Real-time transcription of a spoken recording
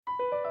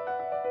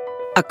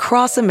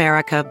Across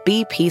America,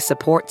 BP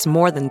supports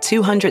more than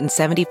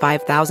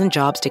 275,000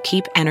 jobs to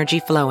keep energy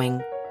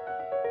flowing.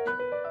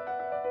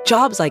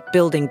 Jobs like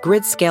building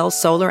grid-scale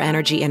solar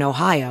energy in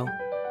Ohio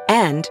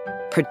and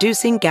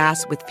producing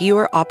gas with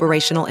fewer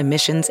operational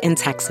emissions in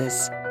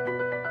Texas.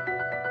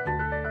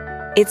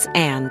 It's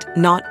and,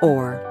 not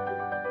or.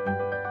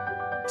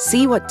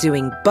 See what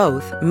doing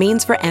both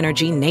means for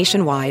energy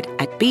nationwide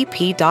at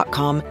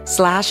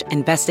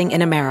bp.com/investing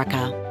in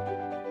America.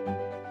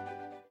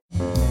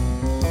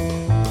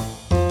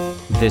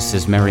 This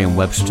is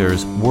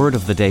Merriam-Webster's Word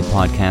of the Day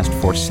podcast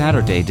for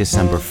Saturday,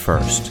 December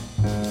 1st.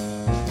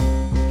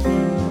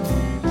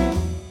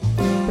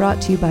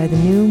 Brought to you by the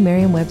new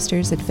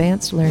Merriam-Webster's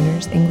Advanced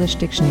Learners English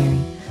Dictionary,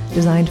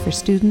 designed for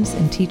students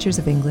and teachers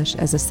of English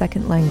as a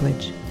second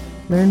language.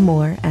 Learn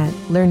more at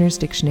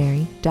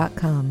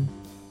learnersdictionary.com.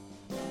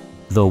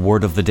 The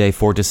word of the day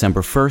for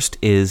December 1st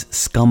is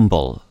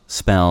scumble,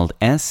 spelled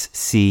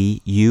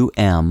S-C-U-M-B-L-E.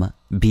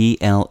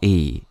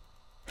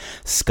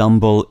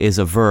 Scumble is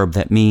a verb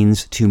that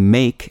means to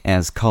make,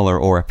 as color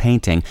or a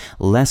painting,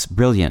 less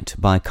brilliant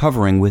by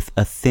covering with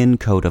a thin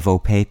coat of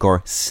opaque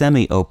or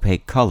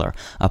semiopaque color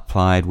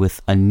applied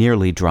with a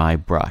nearly dry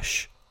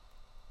brush.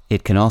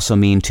 It can also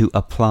mean to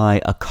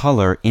apply a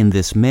color in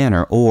this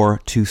manner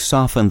or to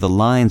soften the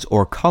lines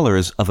or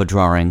colors of a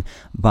drawing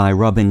by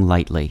rubbing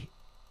lightly.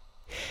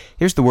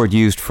 Here's the word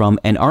used from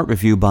an art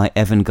review by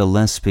Evan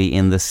Gillespie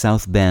in the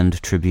South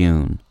Bend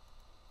Tribune.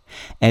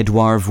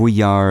 Edouardo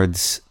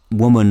Vuillard's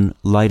Woman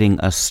Lighting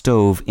a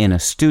Stove in a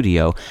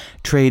Studio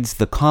trades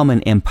the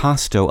common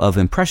impasto of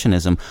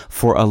Impressionism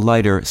for a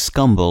lighter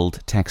scumbled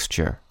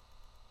texture.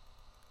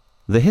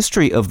 The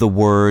history of the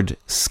word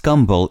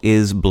scumble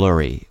is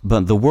blurry,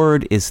 but the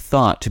word is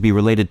thought to be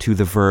related to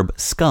the verb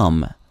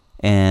scum,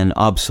 an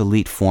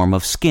obsolete form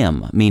of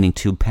skim, meaning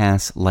to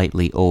pass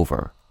lightly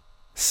over.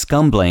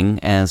 Scumbling,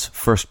 as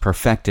first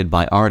perfected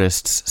by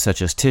artists such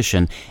as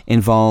Titian,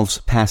 involves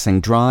passing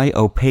dry,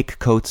 opaque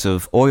coats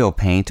of oil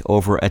paint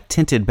over a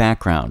tinted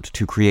background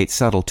to create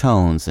subtle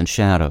tones and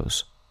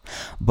shadows.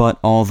 But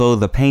although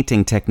the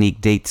painting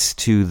technique dates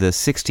to the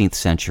 16th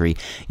century,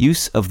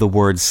 use of the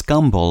word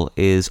scumble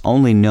is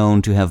only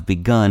known to have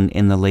begun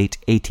in the late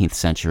 18th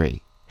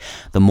century.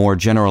 The more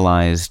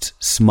generalized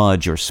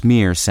smudge or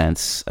smear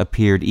sense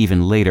appeared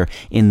even later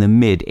in the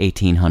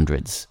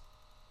mid-1800s.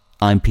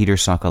 I'm Peter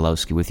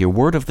Sokolowski with your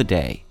Word of the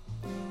Day.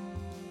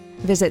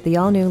 Visit the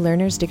all-new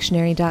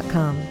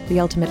learnersdictionary.com, the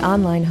ultimate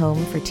online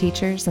home for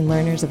teachers and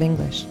learners of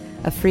English.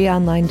 A free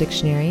online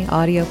dictionary,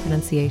 audio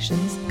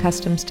pronunciations,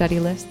 custom study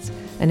lists,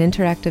 and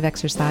interactive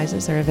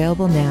exercises are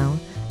available now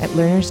at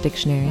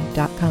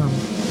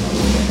learnersdictionary.com.